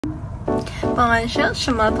Bonjour,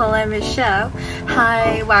 je m'appelle Michelle.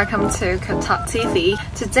 Hi, welcome to Talk TV.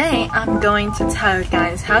 Today, I'm going to tell you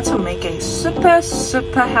guys how to make a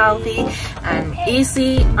super healthy and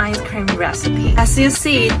easy ice cream recipe. As you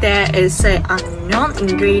see, there is an unknown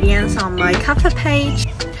ingredients on my cover page,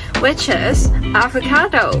 which is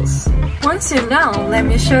avocados. Once you know, let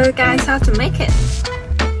me show you guys how to make it.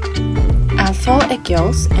 Add 4 egg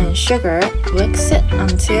yolks and sugar, mix it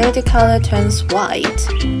until the color turns white.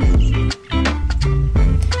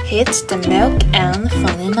 Heat the milk and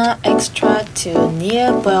vanilla extract to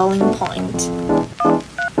near boiling point.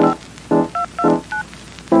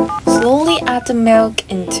 Slowly add the milk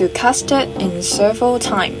into custard in several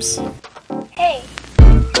times.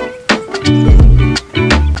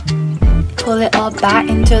 Pull it all back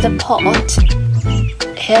into the pot.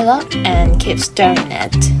 Heat up and keep stirring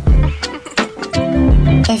it.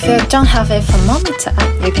 If you don't have a thermometer,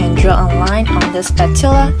 you can draw a line on the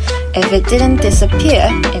spatula. If it didn't disappear,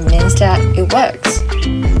 it means that it works.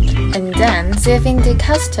 And then sieving the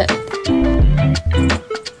custard.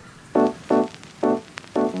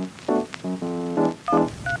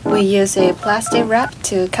 We use a plastic wrap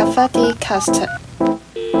to cover the custard.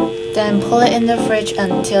 Then pull it in the fridge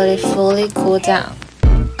until it fully cools down.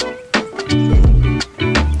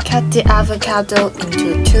 Cut the avocado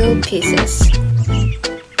into 2 pieces.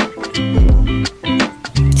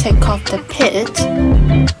 Take off the pit.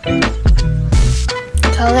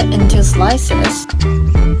 Cut it into slices.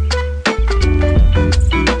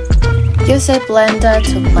 Use a blender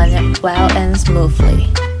to blend it well and smoothly.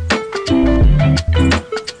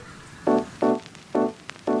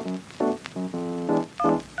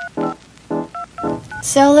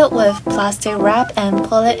 Seal it with plastic wrap and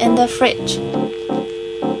put it in the fridge.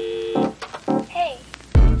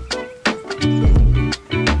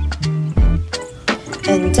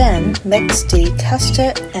 And then mix the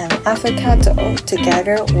custard and avocado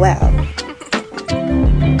together well.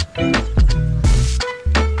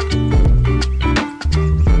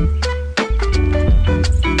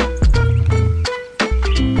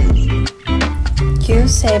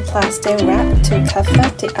 Use a plastic wrap to cover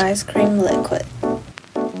the ice cream liquid.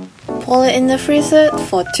 Pull it in the freezer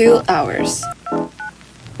for 2 hours.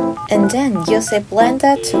 And then use a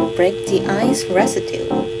blender to break the ice residue.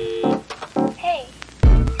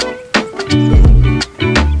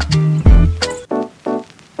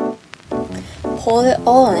 Pour it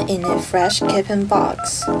all in a fresh keeping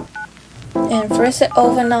box and freeze it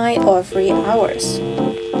overnight or 3 hours.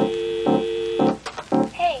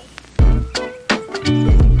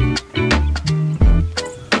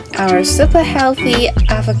 Our super healthy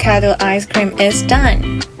avocado ice cream is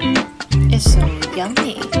done. It's so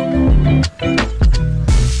yummy.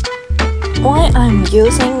 Why I'm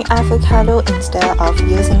using avocado instead of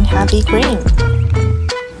using heavy cream?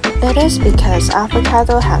 It is because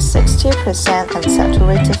avocado has 60%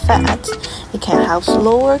 unsaturated fat. It can help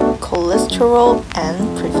lower cholesterol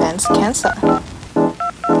and prevents cancer.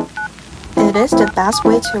 It is the best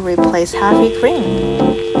way to replace heavy cream.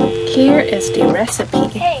 Here is the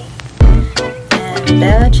recipe. And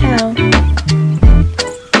bella ciao!